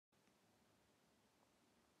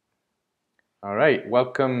All right,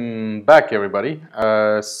 welcome back, everybody.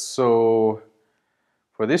 So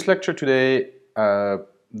for this lecture today, the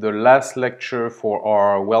last lecture for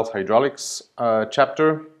our wells hydraulics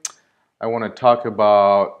chapter, I want to talk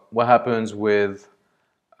about what happens with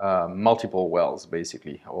multiple wells,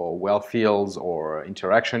 basically, or well fields or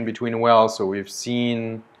interaction between wells. So we've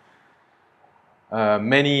seen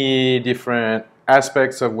many different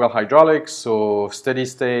aspects of well hydraulics, so steady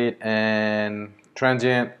state and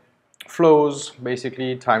transient flows,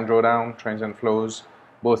 basically time drawdown, transient flows,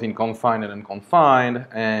 both in confined and unconfined.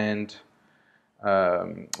 And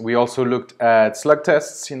we also looked at slug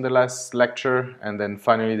tests in the last lecture, and then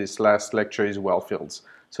finally this last lecture is well fields.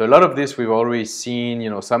 So a lot of this we've already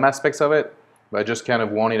seen, some aspects of it, but I just kind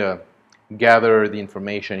of wanted to gather the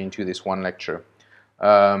information into this one lecture.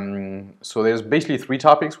 So there's basically three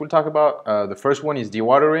topics we'll talk about. The first one is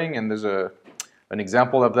dewatering, and there's an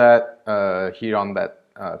example of that here on that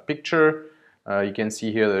picture. You can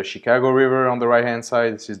see here the Chicago River on the right-hand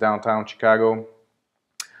side. This is downtown Chicago.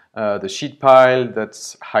 The sheet pile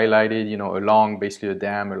that's highlighted, along basically a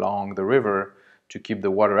dam along the river to keep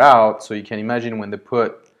the water out. So you can imagine when they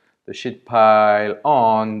put the sheet pile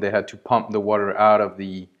on, they had to pump the water out of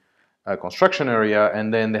the construction area,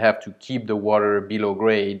 and then they have to keep the water below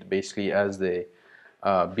grade basically as they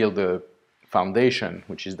build the foundation,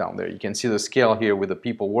 which is down there. You can see the scale here with the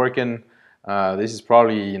people working. This is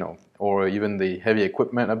probably, or even the heavy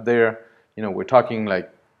equipment up there. We're talking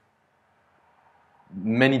like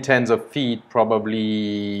many tens of feet,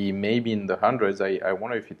 probably maybe in the hundreds. I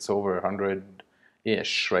wonder if it's over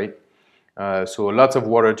 100-ish, right? So lots of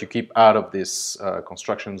water to keep out of this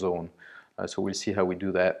construction zone. So we'll see how we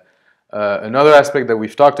do that. Another aspect that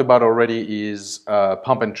we've talked about already is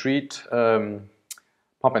pump and treat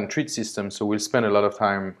system. So we'll spend a lot of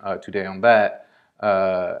time today on that,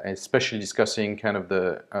 especially discussing kind of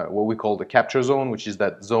the what we call the capture zone, which is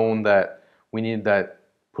that zone that we need that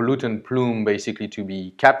pollutant plume basically to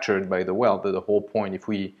be captured by the well. The whole point, if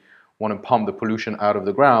we want to pump the pollution out of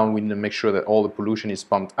the ground, we need to make sure that all the pollution is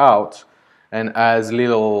pumped out and as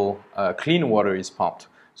little clean water is pumped.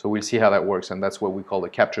 So we'll see how that works, and that's what we call the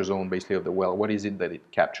capture zone basically of the well. What is it that it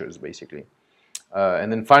captures basically?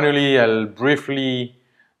 And then finally, I'll briefly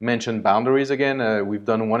mention boundaries again. We've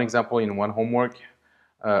done one example in one homework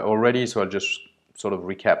already, so I'll just sort of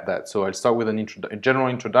recap that. So I'll start with a general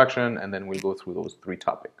introduction, and then we'll go through those three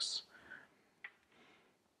topics.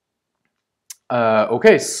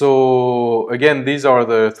 Okay, so again, these are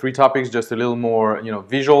the three topics, just a little more,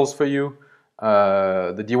 visuals for you.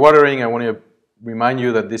 The dewatering, I want to remind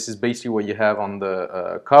you that this is basically what you have on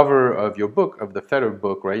the cover of your book, of the Feather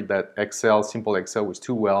book, right? That Excel, simple Excel with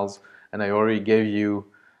two wells, and I already gave you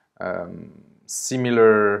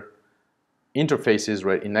similar interfaces,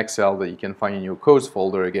 right, in Excel that you can find in your codes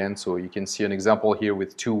folder again. So you can see an example here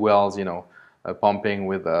with two wells, pumping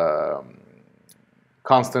with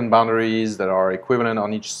constant boundaries that are equivalent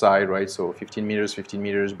on each side, right? So 15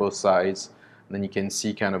 meters, both sides. And then you can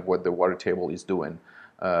see kind of what the water table is doing.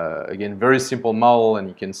 Again, very simple model, and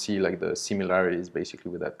you can see like the similarities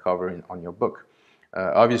basically with that cover on your book.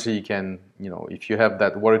 Obviously, you can, if you have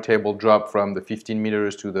that water table drop from the 15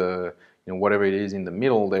 meters to the, whatever it is in the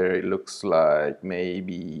middle there, it looks like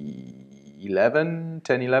maybe 10,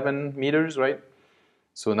 11 meters, right?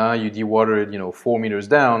 So now you dewater it, 4 meters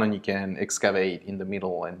down, and you can excavate in the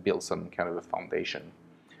middle and build some kind of a foundation.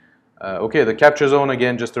 Okay, the capture zone,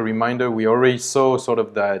 again, just a reminder, we already saw sort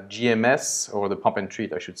of the GMS, or the pump and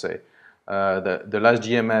treat, I should say. The last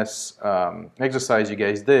GMS exercise you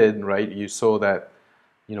guys did, right, you saw that,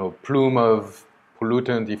 plume of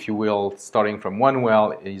pollutant, if you will, starting from one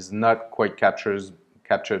well is not quite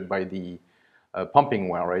captured by the pumping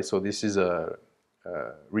well, right? So this is a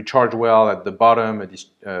recharge well at the bottom, a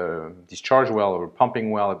discharge well or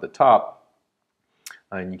pumping well at the top.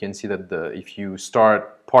 And you can see that if you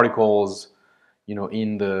start particles,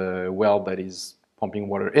 in the well that is pumping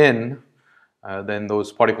water in, then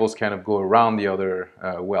those particles kind of go around the other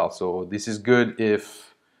well. So this is good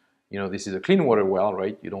if, this is a clean water well,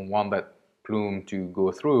 right? You don't want that plume to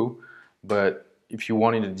go through. But if you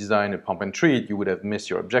wanted to design a pump and treat, you would have missed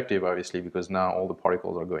your objective, obviously, because now all the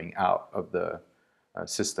particles are going out of the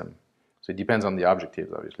system. So it depends on the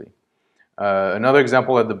objectives, obviously. Another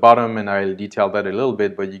example at the bottom, and I'll detail that a little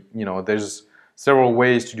bit, but there's several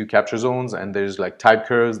ways to do capture zones, and there's like type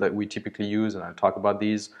curves that we typically use, and I'll talk about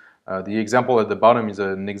these. The example at the bottom is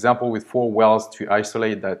an example with 4 wells to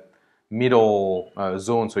isolate that middle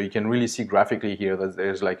zone, so you can really see graphically here that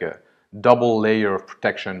there's like a double layer of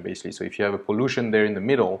protection basically. So if you have a pollution there in the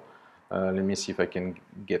middle, let me see if I can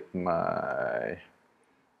get my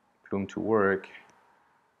plume to work.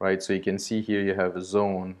 right? So you can see here you have a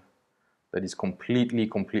zone that is completely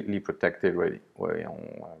protected, right? Well,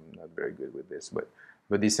 I'm not very good with this, but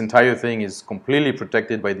this entire thing is completely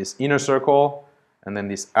protected by this inner circle and then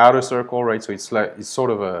this outer circle, right? So it's like, it's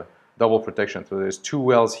sort of a double protection. So there's two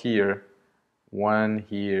wells here, one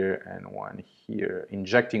here and one here,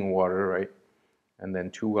 injecting water, right? And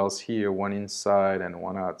then two wells here, one inside and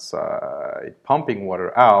one outside, pumping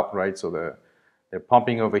water out, right? So they're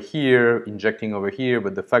pumping over here, injecting over here,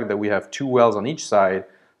 but the fact that we have two wells on each side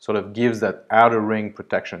sort of gives that outer ring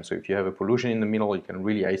protection. So if you have a pollution in the middle, you can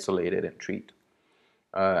really isolate it and treat.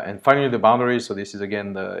 And finally, the boundaries. So this is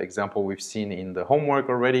again the example we've seen in the homework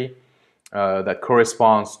already that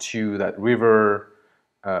corresponds to that river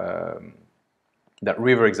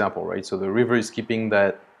example, right? So the river is keeping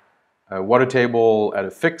that water table at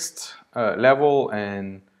a fixed level,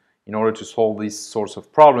 and in order to solve these sorts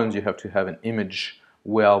of problems, you have to have an image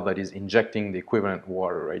well that is injecting the equivalent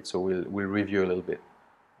water, right? So we'll review a little bit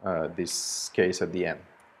this case at the end.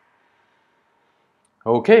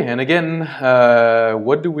 Okay, and again,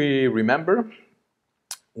 what do we remember?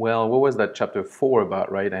 Well, what was that chapter 4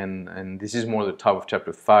 about, right? And this is more the top of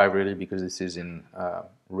chapter 5, really, because this is in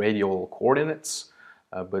radial coordinates.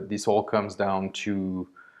 But this all comes down to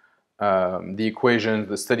the equations,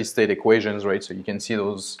 the steady state equations, right? So you can see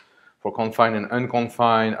those for confined and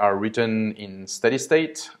unconfined are written in steady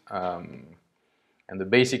state. And the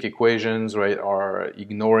basic equations, right, are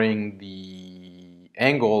ignoring the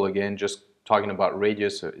angle, again, just talking about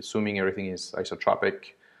radius, assuming everything is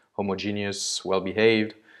isotropic, homogeneous,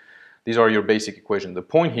 well-behaved. These are your basic equations. The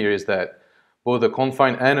point here is that both the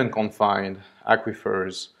confined and unconfined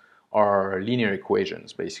aquifers are linear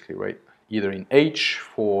equations, basically, right? Either in H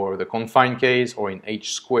for the confined case or in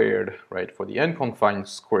H squared, right, for the unconfined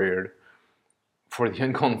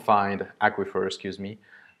aquifer, excuse me.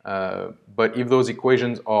 But if those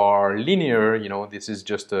equations are linear, you know, this is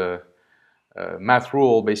just a math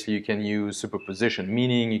rule. Basically, you can use superposition,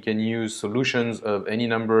 meaning you can use solutions of any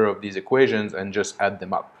number of these equations and just add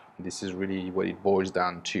them up. This is really what it boils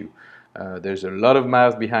down to. There's a lot of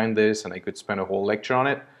math behind this, and I could spend a whole lecture on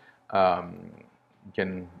it. You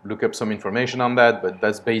can look up some information on that, but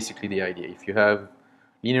that's basically the idea. If you have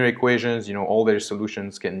linear equations, you know, all their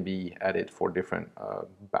solutions can be added for different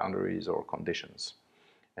boundaries or conditions.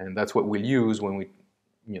 And that's what we'll use when we,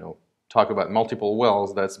 you know, talk about multiple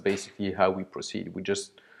wells. That's basically how we proceed. We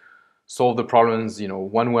just solve the problems, you know,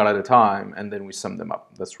 one well at a time, and then we sum them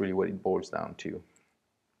up. That's really what it boils down to.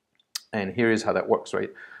 And here is how that works,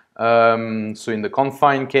 right? So in the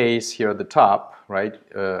confined case here at the top, right,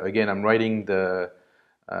 again, I'm writing the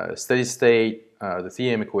steady state, the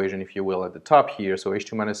Thieme equation, if you will, at the top here. So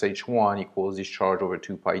H2 minus H1 equals discharge over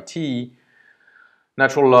 2 pi t,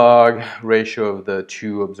 natural log ratio of the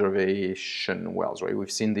two observation wells, right?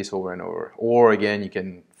 We've seen this over and over. Or again, you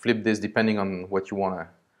can flip this depending on what you want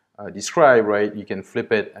to describe, right? You can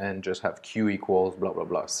flip it and just have Q equals blah, blah,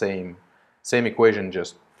 blah. Same equation,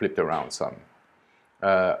 just flipped around some.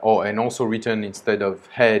 And also written instead of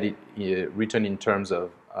head, written in terms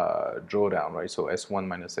of drawdown, right? So S1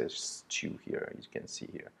 minus S2 here, you can see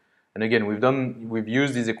here. And again, we've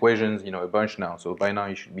used these equations, you know, a bunch now. So by now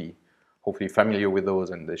you should be hopefully familiar with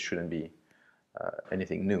those, and there shouldn't be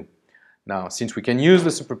anything new. Now, since we can use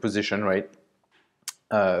the superposition, right,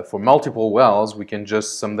 for multiple wells, we can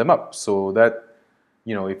just sum them up. So that,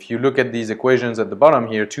 you know, if you look at these equations at the bottom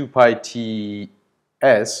here, 2 pi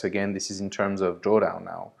ts, again, this is in terms of drawdown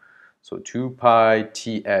now. So 2 pi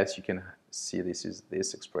ts, you can see this is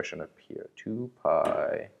this expression up here. 2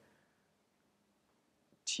 pi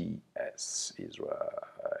ts is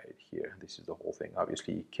right here. This is the whole thing.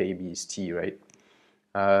 Obviously, kb is t, right?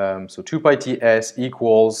 So 2 pi ts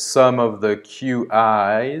equals sum of the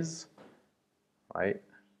qi's, right?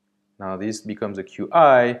 Now this becomes a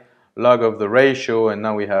qi, log of the ratio, and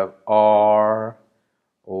now we have r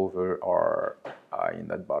over ri in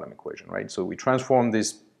that bottom equation, right? So we transform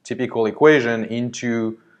this typical equation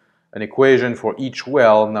into an equation for each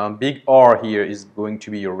well. Now big R here is going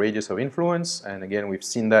to be your radius of influence, and again we've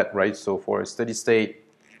seen that, right? So for a steady state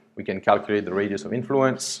we can calculate the radius of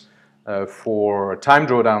influence. For time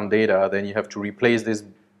drawdown data, then you have to replace this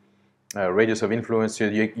radius of influence, so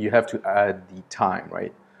you have to add the time,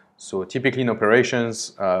 right? So typically in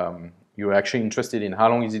operations, you're actually interested in how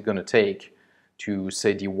long is it going to take to,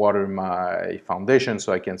 say, dewater my foundation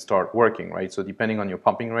so I can start working, right? So depending on your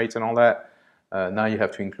pumping rates and all that, now you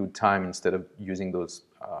have to include time instead of using those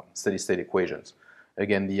steady state equations.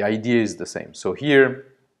 Again, the idea is the same. So here,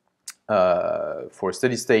 for a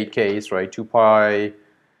steady state case, right, 2 pi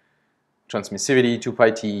transmissivity, 2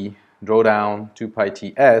 pi t, drawdown 2 pi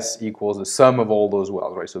ts equals the sum of all those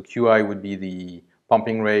wells, right? So qi would be the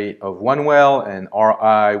pumping rate of one well, and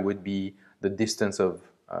ri would be the distance of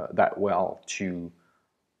that well to,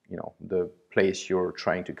 you know, the place you're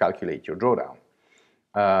trying to calculate your drawdown.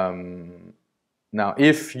 Now,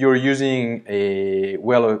 if you're using a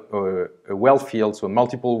well field, so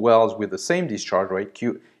multiple wells with the same discharge, right?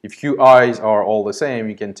 If QIs are all the same,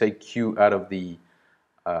 you can take Q out of the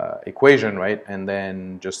equation, right, and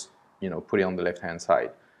then just, you know, put it on the left-hand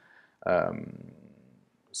side.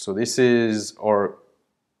 So this is, or,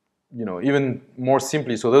 you know, even more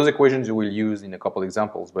simply, so those equations you will use in a couple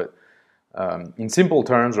examples, but in simple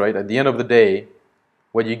terms, right, at the end of the day,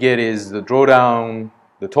 what you get is the drawdown,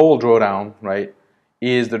 the total drawdown, right,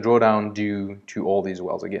 is the drawdown due to all these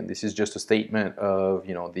wells. Again, this is just a statement of,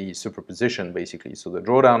 you know, the superposition, basically. So the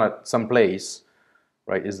drawdown at some place,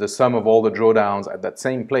 right, is the sum of all the drawdowns at that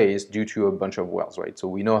same place due to a bunch of wells, right? So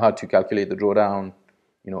we know how to calculate the drawdown,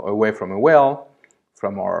 you know, away from a well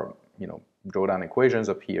from our, you know, drawdown equations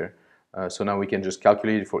up here. So now we can just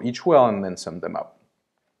calculate it for each well and then sum them up.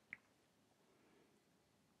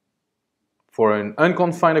 For an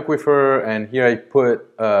unconfined aquifer, and here I put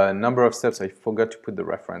a number of steps. I forgot to put the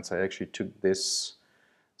reference. I actually took this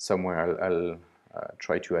somewhere. I'll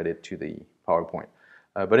try to add it to the PowerPoint.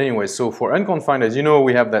 But anyway, so for unconfined, as you know,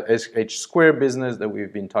 we have that h square business that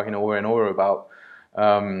we've been talking over and over about.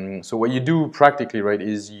 So what you do practically, right,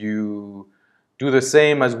 is you do the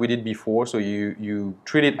same as we did before. So you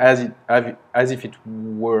treat it as if it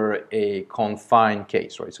were a confined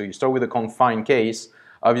case, right? So you start with a confined case.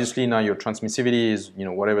 Obviously, now your transmissivity is, you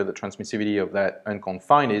know, whatever the transmissivity of that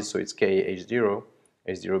unconfined is. So it's K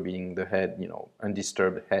H0 being the head, you know,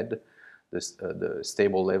 undisturbed head, the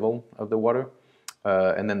stable level of the water.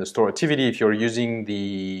 And then the storativity, if you're using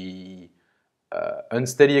the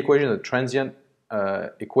unsteady equation, the transient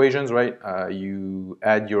equations, right, you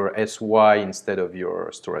add your SY instead of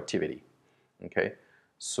your storativity, okay?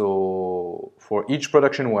 So for each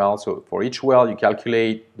production well, so for each well, you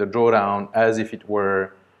calculate the drawdown as if it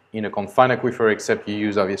were in a confined aquifer, except you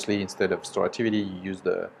use, obviously, instead of storativity, you use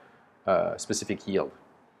the specific yield.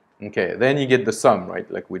 Okay, then you get the sum, right,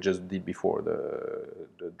 like we just did before.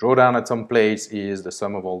 The drawdown at some place is the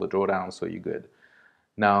sum of all the drawdowns, so you're good.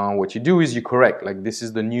 Now, what you do is you correct. Like, this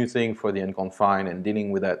is the new thing for the unconfined and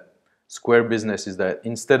dealing with that square business, is that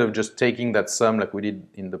instead of just taking that sum like we did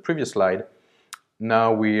in the previous slide,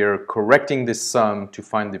 now we're correcting this sum to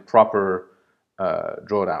find the proper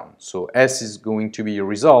drawdown. So S is going to be a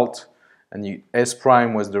result, and S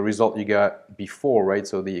prime was the result you got before, right?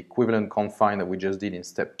 So the equivalent confine that we just did in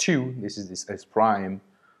step 2, this is this S prime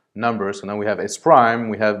number. So now we have S prime,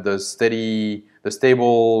 we have the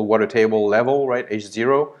stable water table level, right?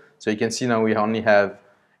 H0. So you can see now we only have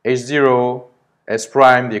H0, S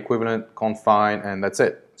prime, the equivalent confine, and that's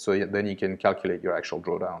it. So then you can calculate your actual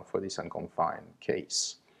drawdown for this unconfined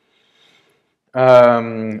case.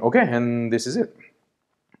 Okay, and this is it.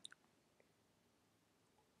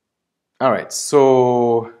 All right,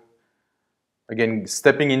 so again,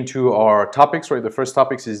 stepping into our topics, right? The first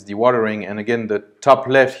topics is dewatering, and again, the top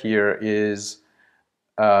left here is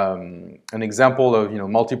an example of, you know,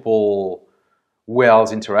 multiple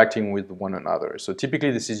wells interacting with one another. So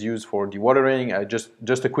typically this is used for dewatering.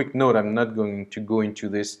 Just a quick note, I'm not going to go into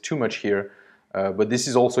this too much here, but this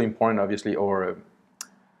is also important, obviously, or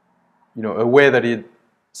you know, a way that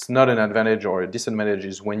it's not an advantage or a disadvantage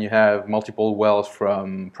is when you have multiple wells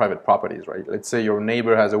from private properties, right? Let's say your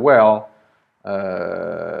neighbor has a well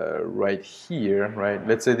right here, right?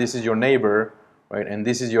 Let's say this is your neighbor, right, and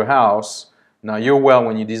this is your house. Now your well,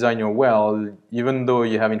 when you design your well, even though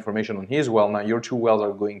you have information on his well, now your two wells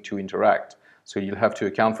are going to interact. So you'll have to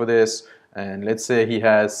account for this. And let's say he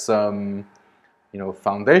has some, you know,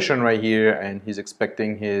 foundation right here, and he's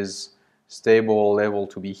expecting his stable level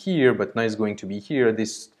to be here, but now it's going to be here.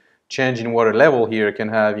 This change in water level here can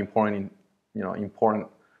have important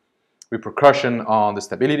repercussion on the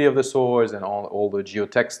stability of the soils and all the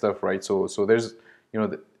geotech stuff, right? So there's, you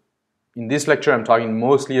know, in this lecture, I'm talking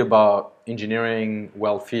mostly about engineering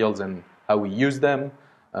well fields and how we use them,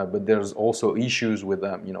 but there's also issues with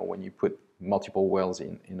them, you know, when you put multiple wells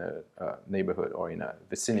in a neighborhood or in a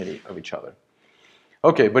vicinity of each other.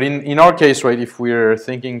 Okay, but in our case, right, if we're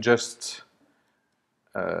thinking just,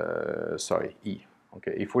 Okay,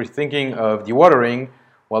 if we're thinking of dewatering,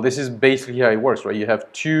 well, this is basically how it works, right? You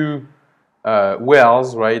have two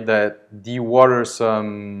wells, right, that dewater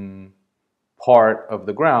some part of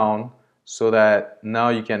the ground, so that now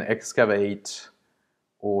you can excavate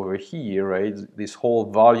over here, right? This whole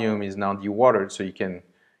volume is now dewatered, so you can,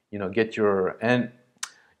 you know, get your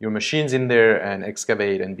your machines in there and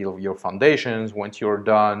excavate and build your foundations. Once you're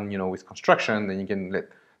done, with construction, then you can let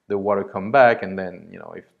the water come back, and then,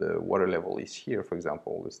 if the water level is here, for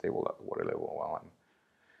example, the stable water level while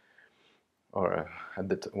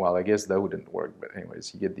well, I guess that wouldn't work, but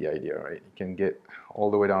anyways, you get the idea, right? You can get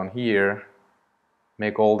all the way down here,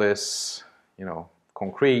 make all this,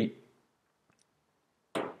 concrete,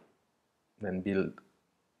 then build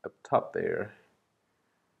up top there,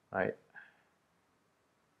 right?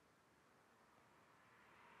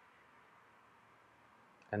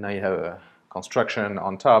 And now you have a construction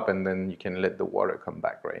on top, and then you can let the water come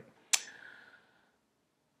back, right?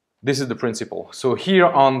 This is the principle. So here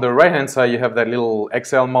on the right-hand side, you have that little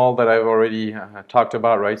Excel model that I've already talked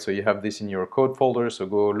about, right? So you have this in your code folder, so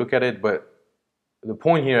go look at it. But the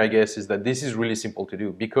point here, I guess, is that this is really simple to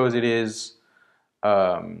do because it is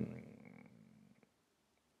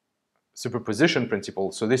superposition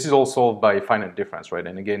principle. So this is all solved by finite difference, right?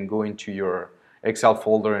 And again, go into your Excel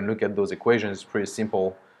folder and look at those equations. It's pretty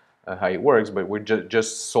simple how it works, but we're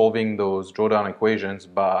just solving those drawdown equations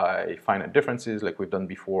by finite differences like we've done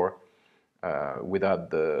before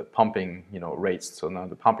without the pumping rates. So now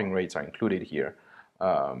the pumping rates are included here,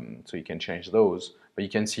 so you can change those. But you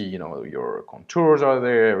can see your contours are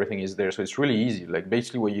there, everything is there, so it's really easy. Like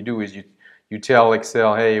basically what you do is you tell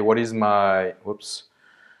Excel, hey, what is my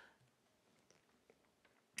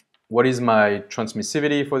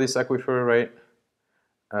transmissivity for this aquifer, right?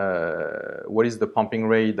 What is the pumping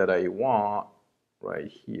rate that I want right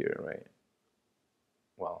here, right?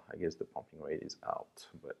 Well, I guess the pumping rate is out,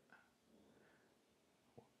 but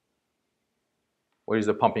what is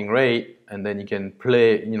the pumping rate? And then you can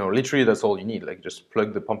play, literally that's all you need. Like just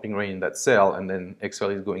plug the pumping rate in that cell, and then Excel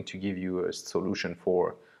is going to give you a solution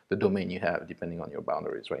for the domain you have, depending on your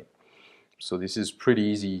boundaries, right? So this is pretty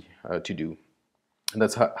easy to do. And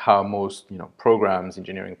that's how most,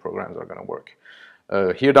 engineering programs are going to work.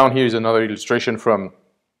 Down here is another illustration from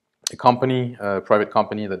a company, a private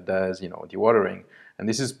company that does, dewatering. And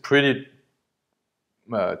this is pretty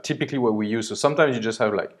typically what we use. So sometimes you just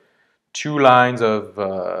have like 2 lines of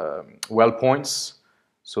well points.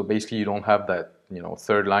 So basically you don't have that,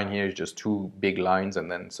 third line here is just 2 big lines and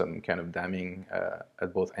then some kind of damming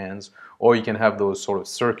at both ends. Or you can have those sort of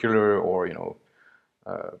circular or,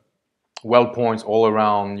 well points all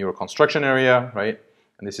around your construction area, right?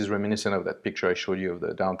 And this is reminiscent of that picture I showed you of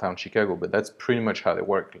the downtown Chicago, but that's pretty much how they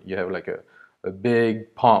work. You have like a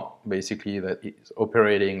big pump, basically, that is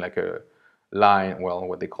operating like a line, well,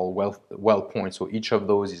 what they call well points. So each of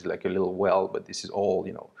those is like a little well, but this is all,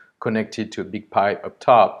 connected to a big pipe up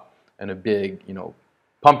top and a big,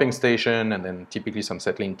 pumping station, and then typically some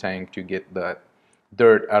settling tank to get that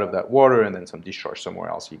dirt out of that water, and then some discharge somewhere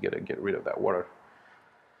else. You gotta get rid of that water.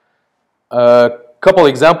 Couple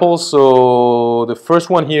examples. So the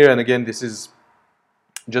first one here, and again, this is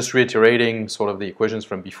just reiterating sort of the equations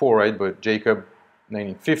from before, right? But Jacob,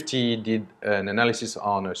 1950, did an analysis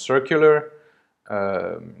on a circular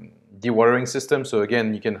dewatering system. So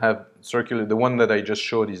again, you can have circular. The one that I just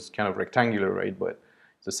showed is kind of rectangular, right? But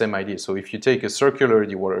it's the same idea. So if you take a circular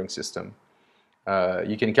dewatering system,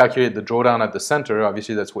 you can calculate the drawdown at the center.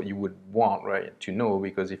 Obviously, that's what you would want, right, to know,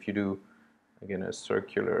 because if you do, again, a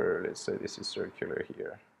circular, let's say this is circular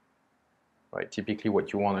here, right? Typically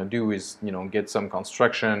what you want to do is, get some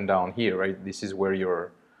construction down here, right? This is where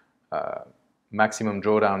your maximum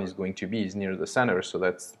drawdown is going to be, is near the center, so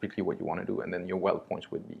that's typically what you want to do, and then your well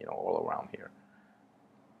points would be, all around here.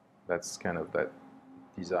 That's kind of that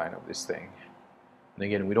design of this thing. And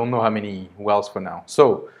again, we don't know how many wells for now.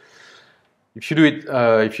 So if you do it,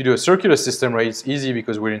 if you do a circular system, right, it's easy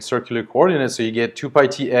because we're in circular coordinates. So you get 2 pi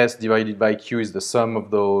ts divided by q is the sum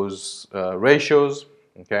of those ratios.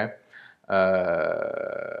 Okay.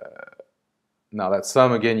 Now that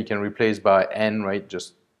sum again you can replace by n, right?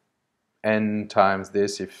 Just n times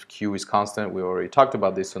this if q is constant. We already talked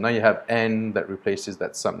about this. So now you have n that replaces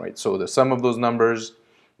that sum, right? So the sum of those numbers,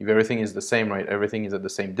 if everything is the same, right? Everything is at the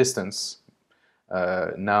same distance.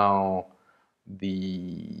 Now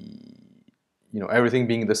everything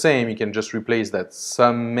being the same, you can just replace that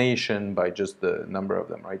summation by just the number of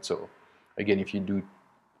them, right? So again, if you do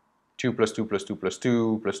 2 plus 2 plus 2 plus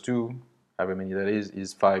 2 plus 2, however many that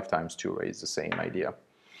is 5 times 2, right? It's the same idea.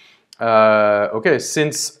 Okay,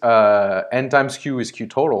 since n times q is q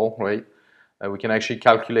total, right? We can actually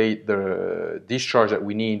calculate the discharge that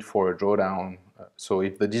we need for a drawdown. So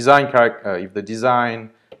if the design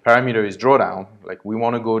parameter is drawdown, like we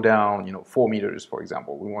want to go down, 4 meters, for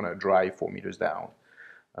example. We want to drive 4 meters down.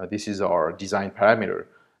 This is our design parameter.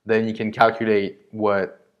 Then you can calculate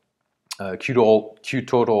what Q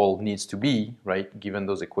total needs to be, right, given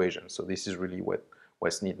those equations. So this is really what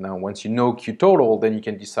west need. Now, once you know Q total, then you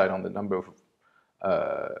can decide on the number of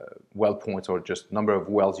well points or just number of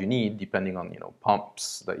wells you need, depending on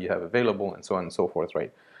pumps that you have available and so on and so forth,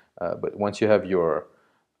 right? But once you have your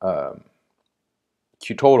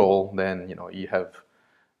Q total, then you have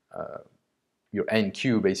your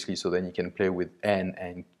NQ basically. So then you can play with N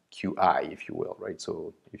and QI, if you will, right?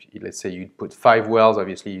 So if let's say you put 5 wells,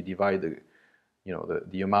 obviously you divide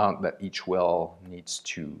the amount that each well needs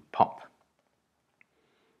to pump.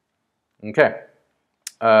 Okay.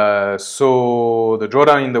 So the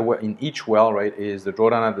drawdown in each well, right, is the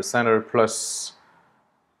drawdown at the center plus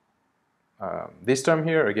this term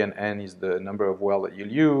here. Again, N is the number of wells that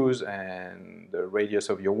you'll use and the radius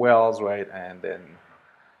of your wells, right, and then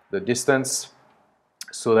the distance,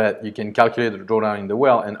 so that you can calculate the drawdown in the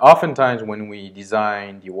well. And oftentimes when we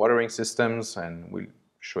design dewatering systems, and we'll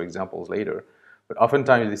show examples later, but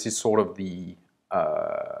oftentimes this is sort of the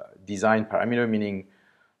design parameter, meaning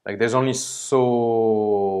like there's only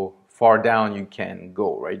so far down you can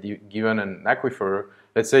go, right? Given an aquifer,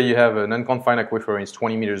 let's say you have an unconfined aquifer and it's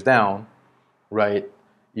 20 meters down, right?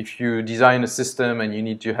 If you design a system and you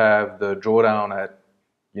need to have the drawdown at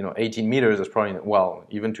 18 meters, that's probably, well,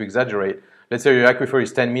 even to exaggerate, let's say your aquifer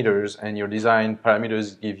is 10 meters and your design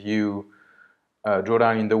parameters give you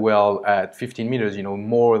drawdown in the well at 15 meters,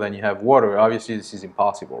 more than you have water. Obviously, this is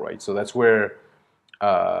impossible, right? So that's where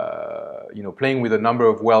playing with the number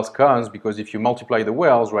of wells comes, because if you multiply the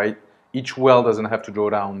wells, right, each well doesn't have to draw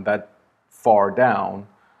down that far down,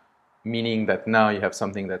 meaning that now you have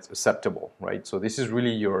something that's acceptable, right? So this is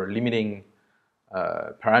really your limiting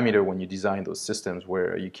parameter when you design those systems,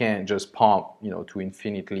 where you can't just pump, to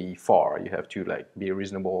infinitely far. You have to be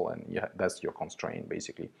reasonable, and that's your constraint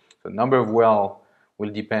basically. So the number of well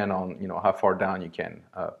will depend on how far down you can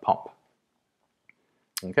pump.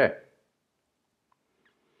 Okay.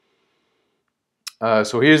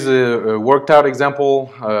 So here's a worked out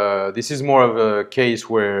example. This is more of a case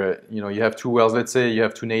where you have 2 wells. Let's say you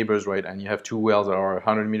have 2 neighbors, right, and you have 2 wells that are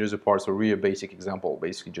 100 meters apart. So really a basic example,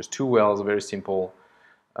 basically just 2 wells, very simple.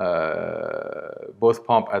 Both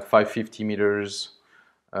pump at 550 meters.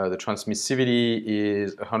 The transmissivity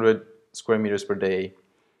is 100 square meters per day.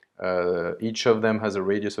 Each of them has a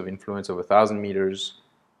radius of influence of 1,000 meters.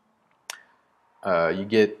 You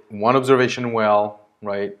get 1 observation well,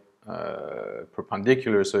 right?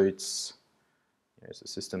 Perpendicular, so it's a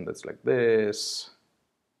system that's like this,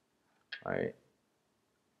 right?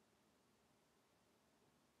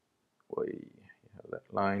 Well, you have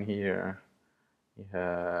that line here. You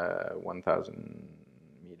have 1,000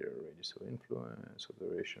 meter radius of influence,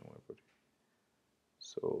 observation well.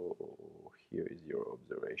 So here is your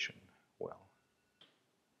observation well.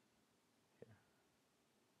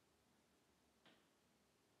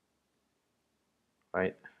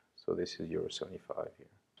 Right? So this is your 75 here.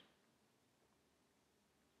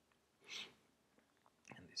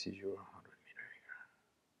 And this is your 100 meter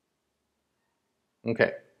here.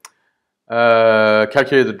 Okay.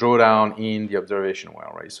 Calculate the drawdown in the observation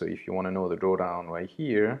well, right? So if you want to know the drawdown right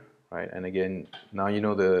here, right? And again, now you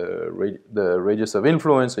know the radius of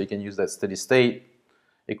influence, so you can use that steady state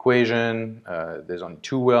equation. There's only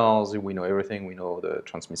 2 wells. We know everything. We know the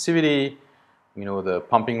transmissivity. We know the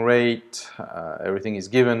pumping rate, everything is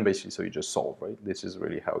given basically, so you just solve, right? This is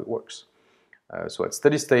really how it works. So at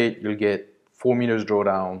steady state, you'll get 4 meters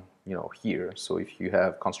drawdown, here. So if you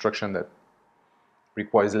have construction that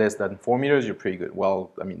requires less than 4 meters, you're pretty good.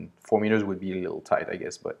 Well, I mean, 4 meters would be a little tight, I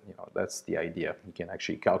guess, but that's the idea. You can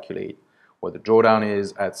actually calculate what the drawdown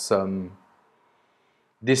is at some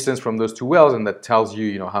distance from those 2 wells, and that tells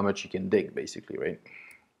you, how much you can dig, basically, right?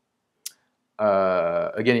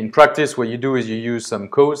 Again, in practice, what you do is you use some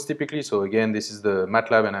codes typically. So again, this is the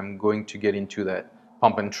MATLAB, and I'm going to get into that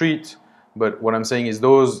pump and treat. But what I'm saying is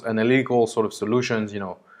those analytical sort of solutions, they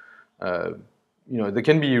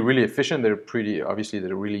can be really efficient. They're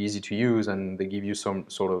really easy to use, and they give you some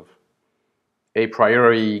sort of a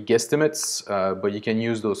priori guesstimates. But you can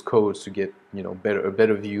use those codes to get a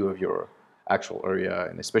better view of your actual area,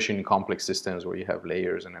 and especially in complex systems where you have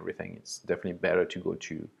layers and everything, it's definitely better to go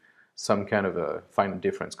to some kind of a final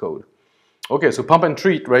difference code. Okay, so pump and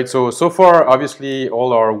treat, right? So far, obviously,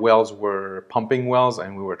 all our wells were pumping wells,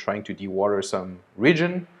 and we were trying to dewater some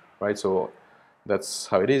region, right? So that's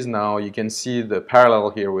how it is now. You can see the parallel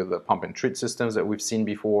here with the pump and treat systems that we've seen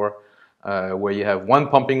before, where you have 1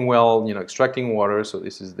 pumping well, extracting water. So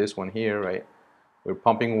this is this one here, right? We're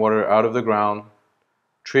pumping water out of the ground,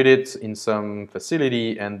 treat it in some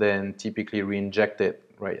facility, and then typically re-inject it,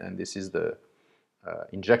 right? And this is the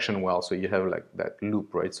injection well, so you have like that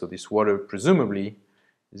loop, right? So this water presumably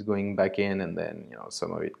is going back in, and then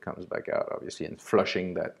some of it comes back out, obviously, and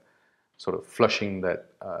flushing that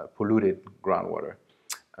polluted groundwater.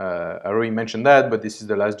 I already mentioned that, but this is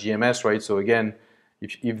the last GMS, right? So again,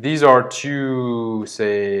 if these are two,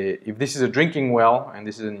 say, if this is a drinking well and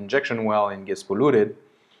this is an injection well and gets polluted,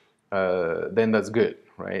 then that's good,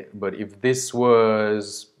 right? But if this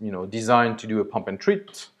was, designed to do a pump and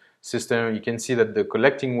treat system, you can see that the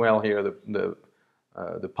collecting well here, the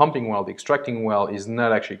pumping well, the extracting well, is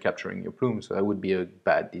not actually capturing your plume, so that would be a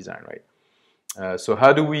bad design, right? So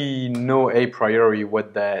how do we know a priori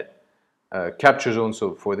what that capture zone?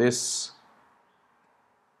 So for this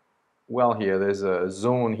well here, there's a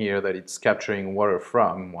zone here that it's capturing water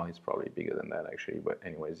from. Well, it's probably bigger than that actually, but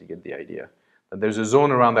anyways, you get the idea. That there's a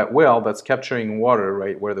zone around that well that's capturing water,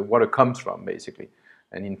 right, where the water comes from, basically.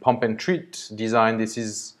 And in pump and treat design, this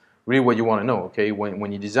is really what you want to know, okay?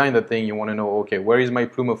 When you design that thing, you want to know, okay, where is my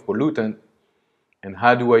plume of pollutant, and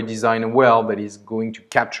how do I design a well that is going to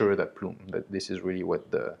capture that plume? That this is really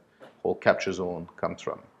what the whole capture zone comes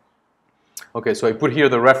from. Okay, so I put here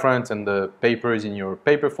the reference, and the paper is in your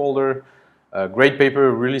paper folder. Great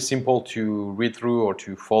paper, really simple to read through or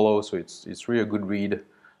to follow, so it's really a good read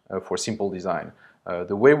for simple design.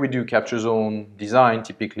 The way we do capture zone design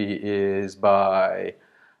typically is by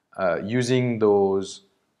using those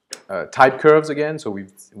type curves again. So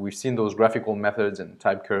we've seen those graphical methods and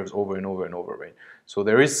type curves over and over and over, right? So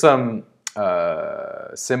there is some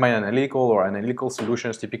semi-analytical or analytical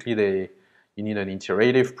solutions. Typically, you need an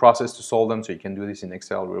iterative process to solve them, so you can do this in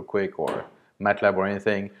Excel real quick or MATLAB or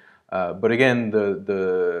anything. But again,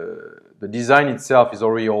 the design itself is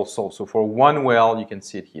already all solved. So for one well, you can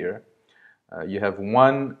see it here. You have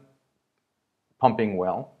one pumping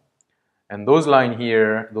well, and those lines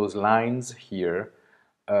here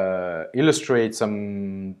illustrate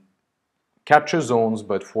some capture zones,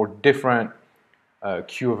 but for different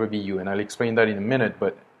Q over BU, and I'll explain that in a minute.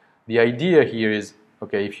 But the idea here is,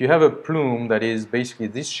 okay, if you have a plume that is basically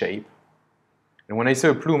this shape, and when I say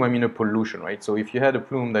a plume, I mean a pollution, right? So if you had a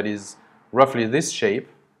plume that is roughly this shape,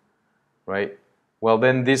 right? Well,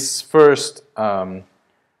 then this first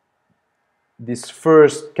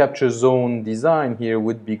capture zone design here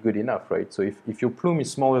would be good enough, right? So if your plume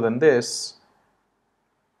is smaller than this,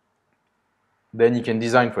 then you can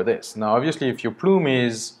design for this. Now, obviously, if your plume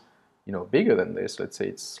is, bigger than this, let's say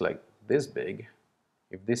it's like this big,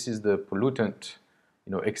 if this is the pollutant,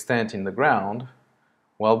 extent in the ground,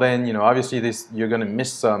 well then, obviously you're going to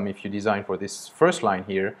miss some if you design for this first line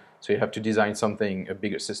here, so you have to design a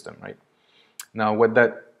bigger system, right? Now, what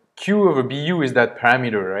that Q over BU is that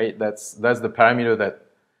parameter, right? That's the parameter that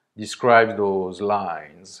describes those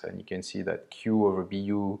lines, and you can see that Q over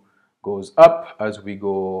BU goes up as we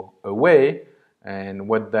go away, and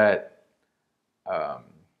what that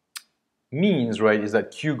means, right, is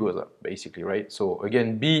that Q goes up, basically, right? So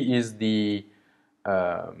again, B is the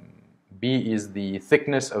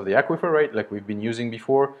thickness of the aquifer, right, like we've been using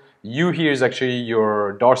before. U here is actually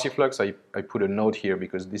your Darcy flux. I put a note here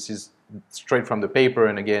because this is straight from the paper,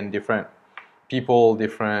 and again, different people,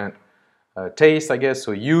 different taste, I guess.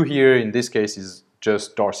 So U here in this case is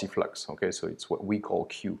just Darcy flux, okay? So it's what we call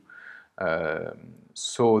Q.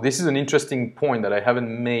 So this is an interesting point that I haven't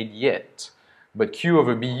made yet. But Q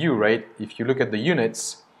over BU, right, if you look at the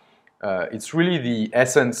units, it's really the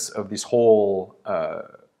essence of this whole,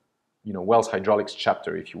 Wells hydraulics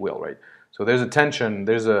chapter, if you will, right? So there's a tension,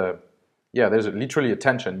 there's literally a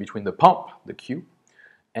tension between the pump, the Q,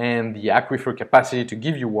 and the aquifer capacity to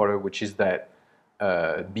give you water, which is that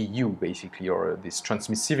BU, basically, or this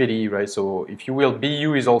transmissivity, right? So if you will,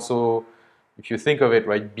 BU is also, if you think of it,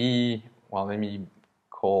 right, B, well, let me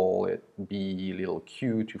call it B little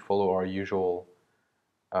q to follow our usual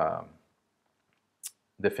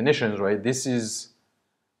definitions, right? This is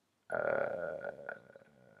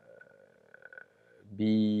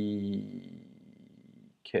B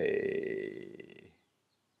K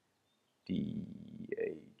D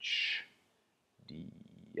H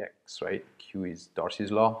dx, right? Q is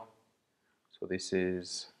Darcy's law. So this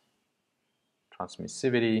is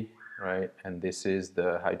transmissivity, right? And this is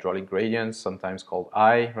the hydraulic gradient, sometimes called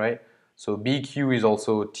I, right? So BQ is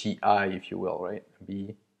also TI, if you will, right?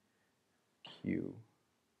 BQ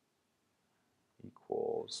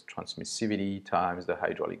equals transmissivity times the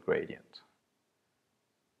hydraulic gradient.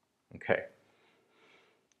 Okay.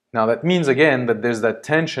 Now that means, again, that there's that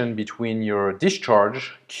tension between your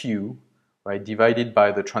discharge, Q, right, divided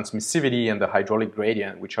by the transmissivity and the hydraulic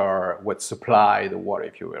gradient, which are what supply the water,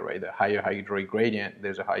 if you will, right? The higher hydraulic gradient,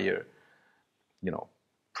 there's a higher,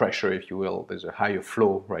 pressure, if you will. There's a higher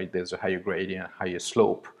flow, right? There's a higher gradient, higher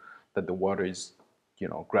slope that the water is,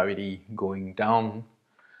 gravity going down.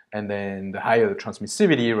 and then the higher the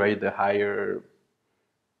transmissivity, right, the higher,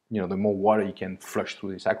 the more water you can flush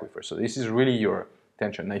through this aquifer. So this is really your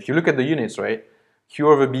tension. Now, if you look at the units, right, Q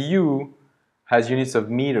over BU has units of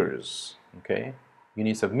meters, okay,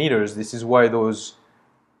 units of meters. This is why those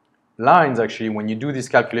lines, actually, when you do this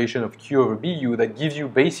calculation of Q over BU, that gives you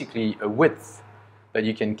basically a width that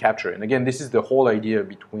you can capture. And again, this is the whole idea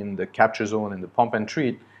between the capture zone and the pump and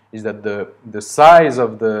treat, is that the size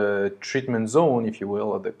of the treatment zone, if you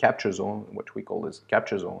will, or the capture zone, what we call this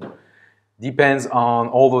capture zone, depends on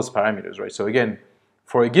all those parameters, right? So again,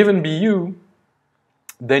 for a given BU,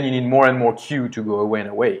 then you need more and more Q to go away and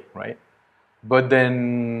away, right? But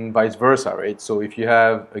then vice versa, right? So if you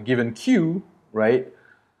have a given Q, right,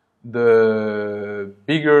 the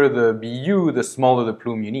bigger the BU, the smaller the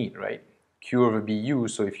plume you need, right? Q over BU.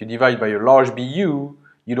 So if you divide by your large BU,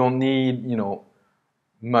 you don't need,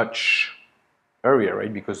 much area,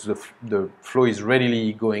 right? Because the flow is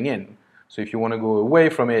readily going in. So if you want to go away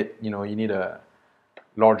from it, you need a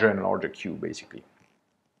larger and larger Q, basically,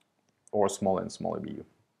 or smaller and smaller BU.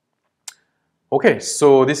 Okay,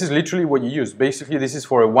 so this is literally what you use. Basically, this is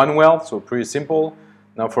for a one well, so pretty simple.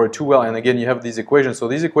 Now for a two well, and again, you have these equations. So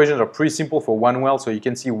these equations are pretty simple for one well. So you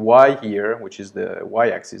can see Y here, which is the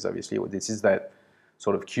Y-axis, obviously. This is that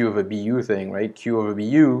sort of Q over BU thing, right? Q over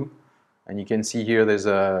BU. And you can see here there's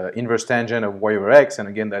a inverse tangent of Y over X. And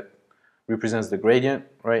again, that represents the gradient,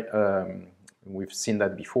 right? We've seen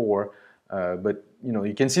that before. But,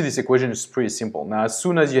 you can see this equation is pretty simple. Now, as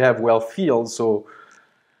soon as you have well fields,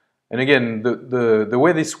 and again, the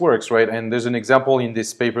way this works, right, and there's an example in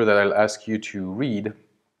this paper that I'll ask you to read,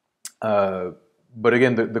 but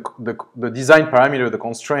again, the design parameter, the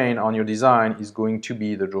constraint on your design is going to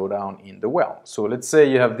be the drawdown in the well. So let's say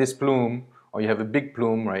you have this plume, or you have a big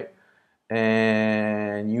plume, right,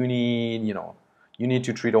 and you need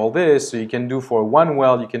to treat all this, so you can do for one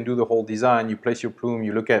well, you can do the whole design, you place your plume,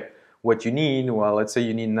 you look at what you need. Well, let's say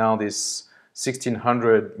you need now this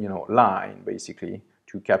 1600, line, basically,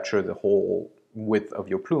 to capture the whole width of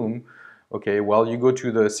your plume. Okay, well, you go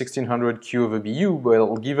to the 1600 Q over BU.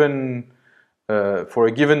 Well, given for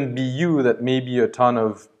a given BU, that may be a ton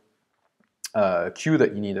of Q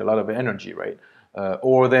that you need, a lot of energy, right?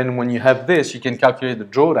 Or then when you have this, you can calculate the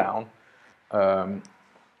drawdown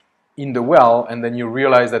in the well, and then you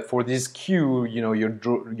realize that for this Q, your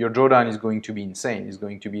drawdown is going to be insane. It's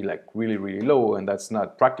going to be like really, really low, and that's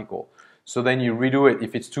not practical. So then you redo it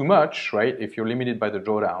if it's too much, right? If you're limited by the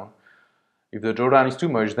drawdown. If the drawdown is too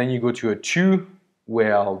much, then you go to a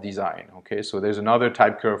two-well design, okay? So there's another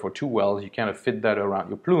type curve for two wells. You kind of fit that around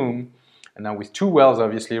your plume. And now with two wells,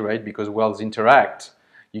 obviously, right, because wells interact,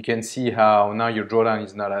 you can see how now your drawdown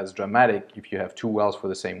is not as dramatic if you have two wells for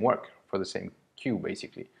the same work, for the same Q,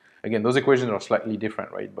 basically. Again, those equations are slightly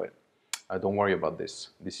different, right? But don't worry about this.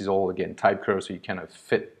 This is all, again, type curve, so you kind of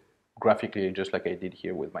fit graphically just like I did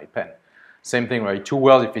here with my pen. Same thing, right? Two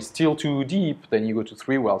wells, if it's still too deep, then you go to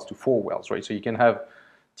three wells, to four wells, right? So you can have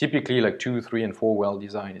typically like 2, 3, and 4 well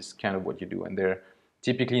design is kind of what you do. And they're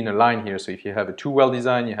typically in a line here. So if you have a 2 well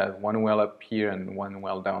design, you have 1 well up here and 1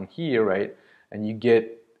 well down here, right? And you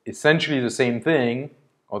get essentially the same thing,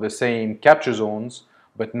 or the same capture zones,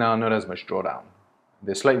 but now not as much drawdown.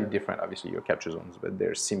 They're slightly different, obviously, your capture zones, but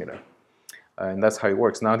they're similar. And that's how it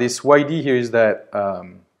works. Now this YD here is that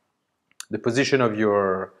the position of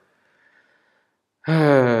your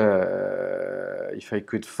if I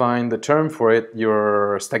could find the term for it,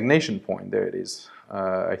 your stagnation point. There it is.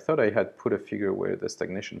 I thought I had put a figure where the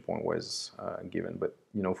stagnation point was given, but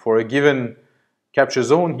for a given capture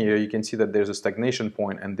zone here, you can see that there's a stagnation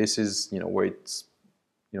point, and this is where it's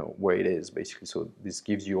where it is basically. So this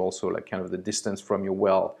gives you also like kind of the distance from your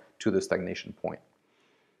well to the stagnation point.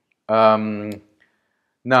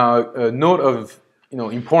 Now, a note of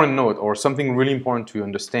important note, or something really important to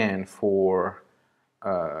understand for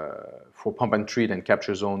pump and treat and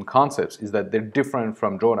capture zone concepts, is that they're different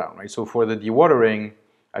from drawdown, right? So for the dewatering,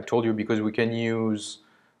 I told you, because we can use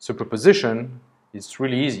superposition, it's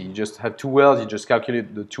really easy. You just have 2 wells, you just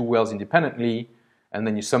calculate the 2 wells independently, and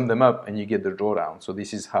then you sum them up and you get the drawdown. So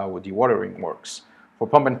this is how dewatering works. For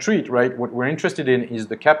pump and treat, right, what we're interested in is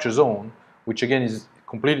the capture zone, which again is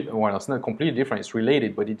completely, well, it's not completely different, it's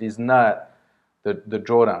related, but it is not the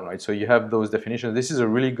drawdown, right? So you have those definitions. This is a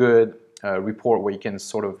really good report where you can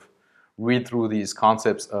sort of read through these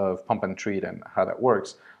concepts of pump and treat and how that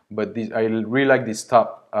works. But I really like this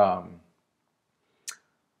top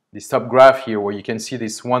graph here, where you can see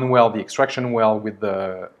this one well, the extraction well, with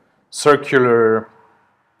the circular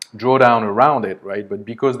drawdown around it, right? But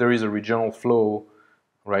because there is a regional flow,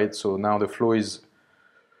 right? So now the flow is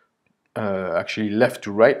actually left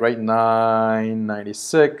to right, right,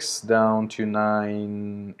 996 down to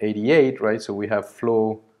 988, right? So we have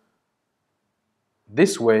flow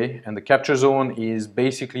this way, and the capture zone is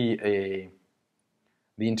basically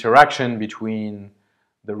the interaction between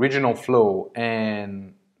the original flow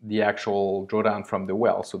and the actual drawdown from the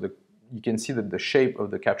well. So you can see that the shape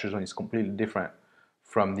of the capture zone is completely different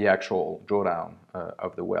from the actual drawdown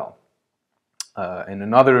of the well. And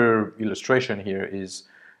another illustration here is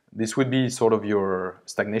this would be sort of your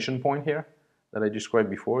stagnation point here that I described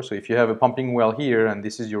before. So if you have a pumping well here and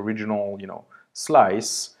this is your original,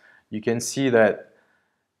 slice, you can see that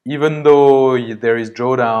even though there is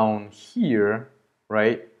drawdown here,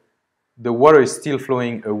 right, the water is still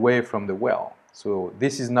flowing away from the well. So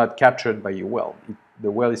this is not captured by your well.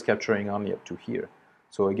 The well is capturing only up to here.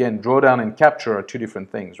 So again, drawdown and capture are two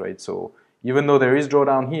different things, right? So even though there is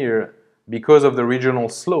drawdown here, because of the regional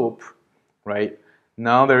slope, right,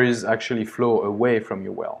 now there is actually flow away from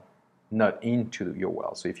your well, not into your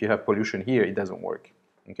well. So if you have pollution here, it doesn't work.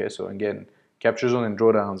 Okay, so again, capture zone and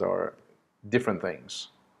drawdowns are different things.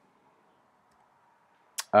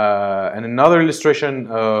 And another illustration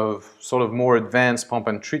of sort of more advanced pump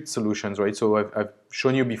and treat solutions, right? So I've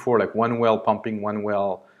shown you before, like one well pumping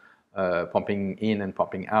pumping in and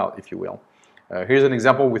pumping out, if you will. Here's an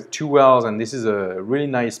example with two wells, and this is a really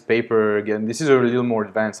nice paper. Again, this is a little more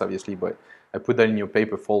advanced, obviously, but I put that in your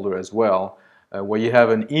paper folder as well, where you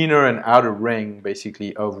have an inner and outer ring,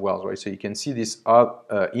 basically, of wells, right? So you can see this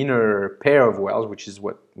inner pair of wells, which is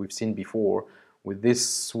what we've seen before, with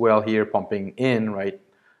this well here pumping in, right?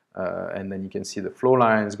 And then you can see the flow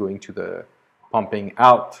lines going to the pumping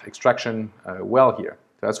out extraction well here.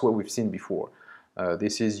 So that's what we've seen before.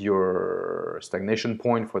 This is your stagnation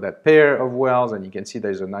point for that pair of wells, and you can see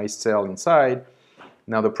there's a nice cell inside.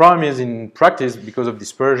 Now the problem is, in practice, because of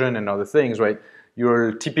dispersion and other things, right,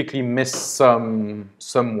 you'll typically miss some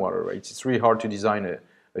water, right? It's really hard to design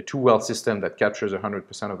a two-well system that captures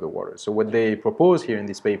 100% of the water. So what they propose here in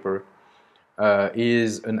this paper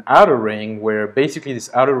is an outer ring, where basically this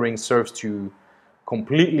outer ring serves to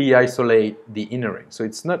completely isolate the inner ring. So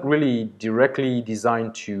it's not really directly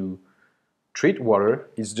designed to treat water,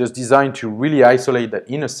 it's just designed to really isolate that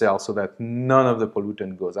inner cell so that none of the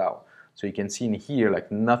pollutant goes out. So you can see in here,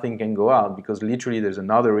 like, nothing can go out because literally there's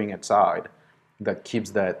another ring outside that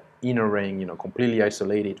keeps that inner ring, completely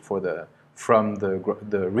isolated from the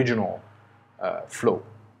original flow.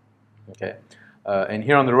 Okay. And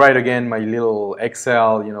here on the right, again, my little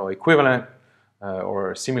Excel, equivalent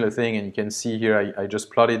or similar thing, and you can see here I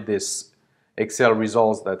just plotted this Excel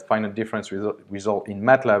results that find a difference result in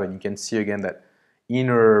MATLAB, and you can see again that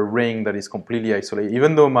inner ring that is completely isolated.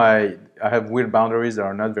 Even though I have weird boundaries that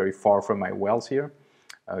are not very far from my wells here,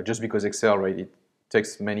 just because Excel, right, it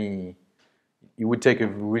would take a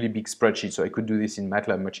really big spreadsheet, so I could do this in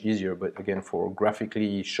MATLAB much easier, but again, for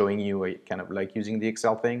graphically showing you, I kind of like using the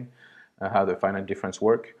Excel thing, how the finite difference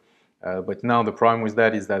work. But now the problem with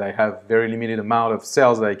that is that I have very limited amount of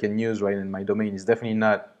cells that I can use, right, and my domain is definitely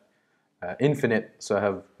not infinite, so I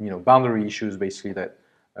have boundary issues basically that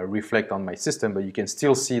reflect on my system. But you can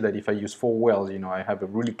still see that if I use 4 wells, I have a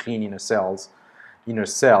really clean inner cell.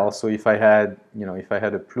 So if I had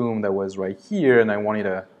a plume that was right here and I wanted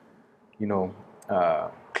to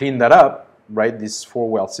clean that up, right, this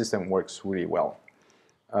 4-well system works really well.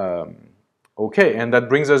 Okay, and that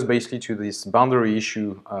brings us basically to this boundary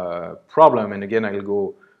issue problem. And again, I'll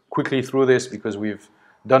go quickly through this because we've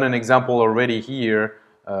done an example already here.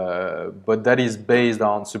 But that is based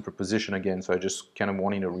on superposition again, so I just kind of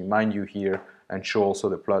wanted to remind you here and show also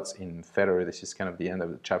the plots in Fetter. This is kind of the end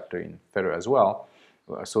of the chapter in Fetter as well.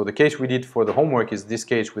 So the case we did for the homework is this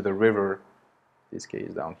case with a river, this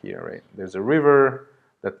case down here, right? There's a river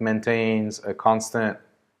that maintains a constant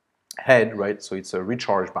head, right? So it's a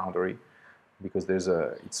recharge boundary because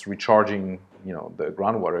it's recharging, the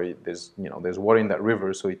groundwater. There's water in that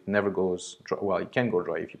river, so it never goes dry. Well, it can go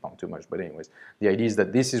dry if you pump too much, but anyways, the idea is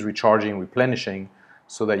that this is recharging, replenishing,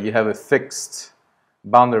 so that you have a fixed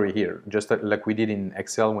boundary here, just like we did in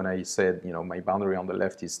Excel when I said, my boundary on the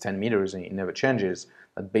left is 10 meters and it never changes.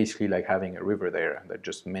 That's basically like having a river there that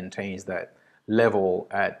just maintains that level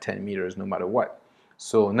at 10 meters no matter what.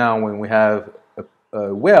 So now when we have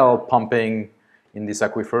a well pumping in this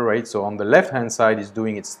aquifer, right? So on the left-hand side is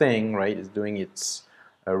doing its thing, right? It's doing its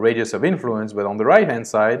radius of influence, but on the right-hand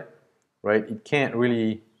side, right, it can't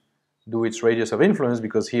really do its radius of influence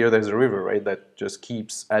because here there's a river, right, that just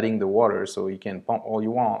keeps adding the water, so you can pump all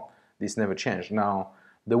you want. This never changed. Now,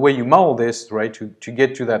 the way you model this, right, to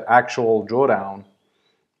get to that actual drawdown,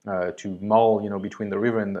 to model, between the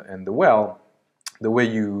river and the well, the way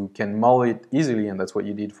you can model it easily, and that's what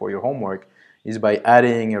you did for your homework, is by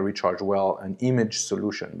adding a recharge well, an image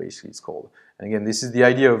solution, basically it's called. And again, this is the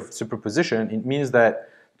idea of superposition. It means that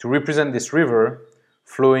to represent this river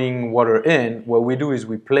flowing water in, what we do is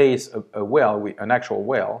we place a well, an actual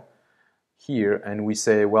well here, and we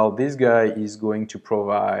say, well, this guy is going to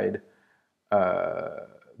provide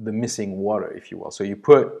the missing water, if you will. So you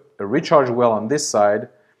put a recharge well on this side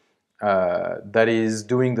that is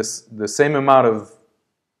doing the same amount of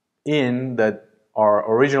in that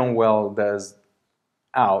our original well does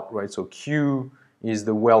out, right? So Q is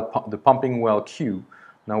the well, the pumping well Q.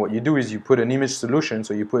 Now what you do is you put an image solution,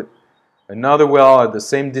 so you put another well at the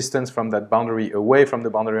same distance from that boundary, away from the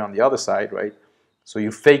boundary on the other side, right? So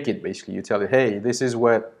you fake it, basically. You tell it, hey, this is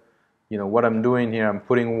what, what I'm doing here. I'm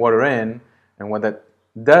putting water in, and what that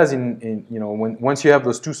does once you have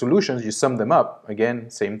those two solutions, you sum them up. Again,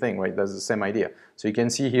 same thing, right? That's the same idea. So you can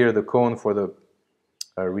see here the cone for the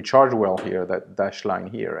recharge well here, that dashed line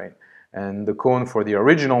here, right? And the cone for the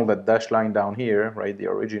original, that dashed line down here, right? The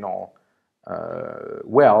original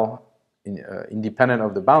well, independent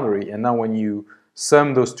of the boundary. And now when you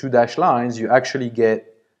sum those two dashed lines, you actually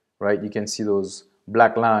get, right? You can see those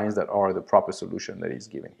black lines that are the proper solution that is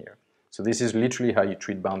given here. So this is literally how you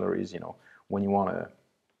treat boundaries, when you want to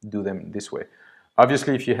do them this way.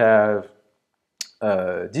 Obviously, if you have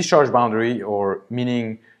a discharge boundary, or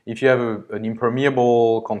meaning if you have an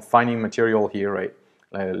impermeable confining material here, right?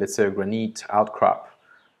 Let's say a granite outcrop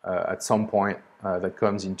at some point that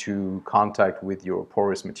comes into contact with your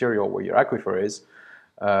porous material where your aquifer is.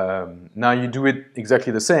 Now you do it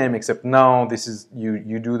exactly the same, except now this is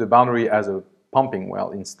you do the boundary as a pumping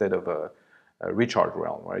well instead of a recharge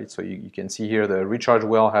well, right? So you can see here the recharge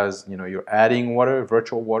well has, you're adding water,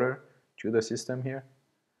 virtual water, to the system here.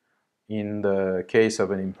 In the case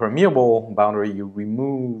of an impermeable boundary, you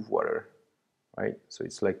remove water, right? So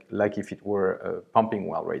it's like if it were a pumping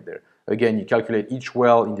well right there. Again, you calculate each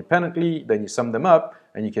well independently, then you sum them up,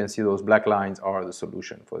 and you can see those black lines are the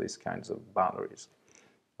solution for these kinds of boundaries.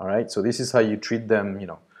 All right, so this is how you treat them,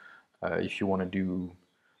 if you want to do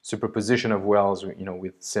superposition of wells,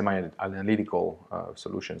 with semi-analytical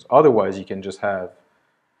solutions. Otherwise, you can just have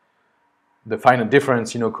the finite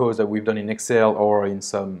difference, codes that we've done in Excel or in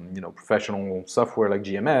some, professional software like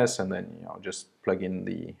GMS, and then, just plug in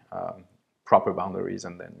the proper boundaries,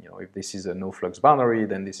 and then, if this is a no-flux boundary,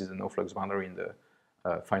 then this is a no-flux boundary in the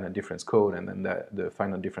finite difference code, and then the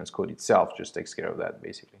finite difference code itself just takes care of that,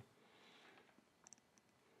 basically.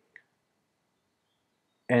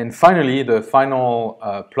 And finally, the final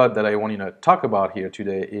plot that I want to talk about here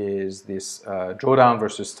today is this drawdown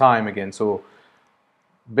versus time again. So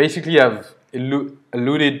basically, I've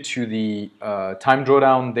alluded to the time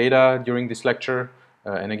drawdown data during this lecture.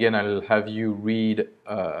 And again, I'll have you read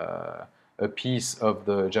a piece of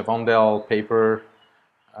the Javandel paper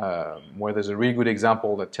where there's a really good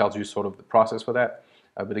example that tells you sort of the process for that.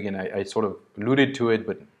 But again, I sort of alluded to it,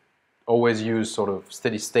 but always use sort of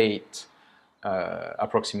steady state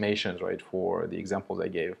approximations, right, for the examples I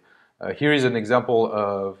gave. Here is an example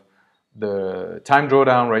of the time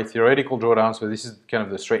drawdown, right, theoretical drawdown. So this is kind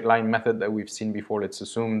of the straight line method that we've seen before. Let's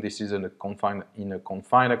assume this is in a confined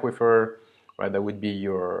aquifer, right? That would be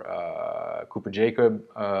your Cooper-Jacob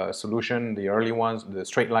solution, the early ones, the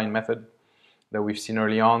straight line method that we've seen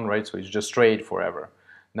early on, right? So it's just straight forever.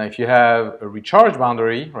 Now, if you have a recharge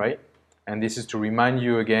boundary, right, and this is to remind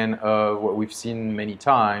you again of what we've seen many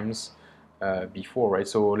times before, right?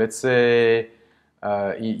 So let's say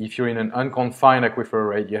if you're in an unconfined aquifer,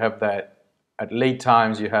 right, you have that at late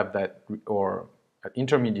times, you have that, or at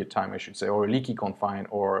intermediate time, I should say, or a leaky confined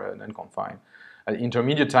or an unconfined. At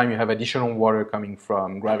intermediate time, you have additional water coming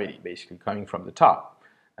from gravity, basically coming from the top.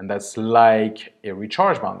 And that's like a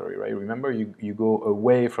recharge boundary, right? Remember, you go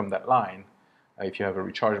away from that line if you have a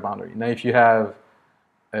recharge boundary. Now, if you have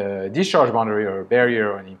a discharge boundary or a barrier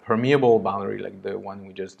or an impermeable boundary like the one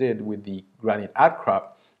we just did with the granite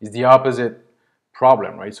outcrop, is the opposite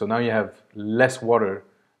problem, right? So now you have less water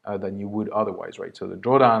than you would otherwise, right? So the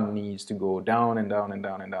drawdown needs to go down and down and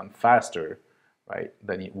down and down faster, right,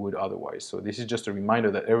 than it would otherwise. So this is just a reminder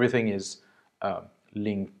that everything is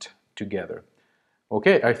linked together.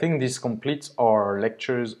 Okay, I think this completes our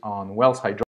lectures on wells hydrology.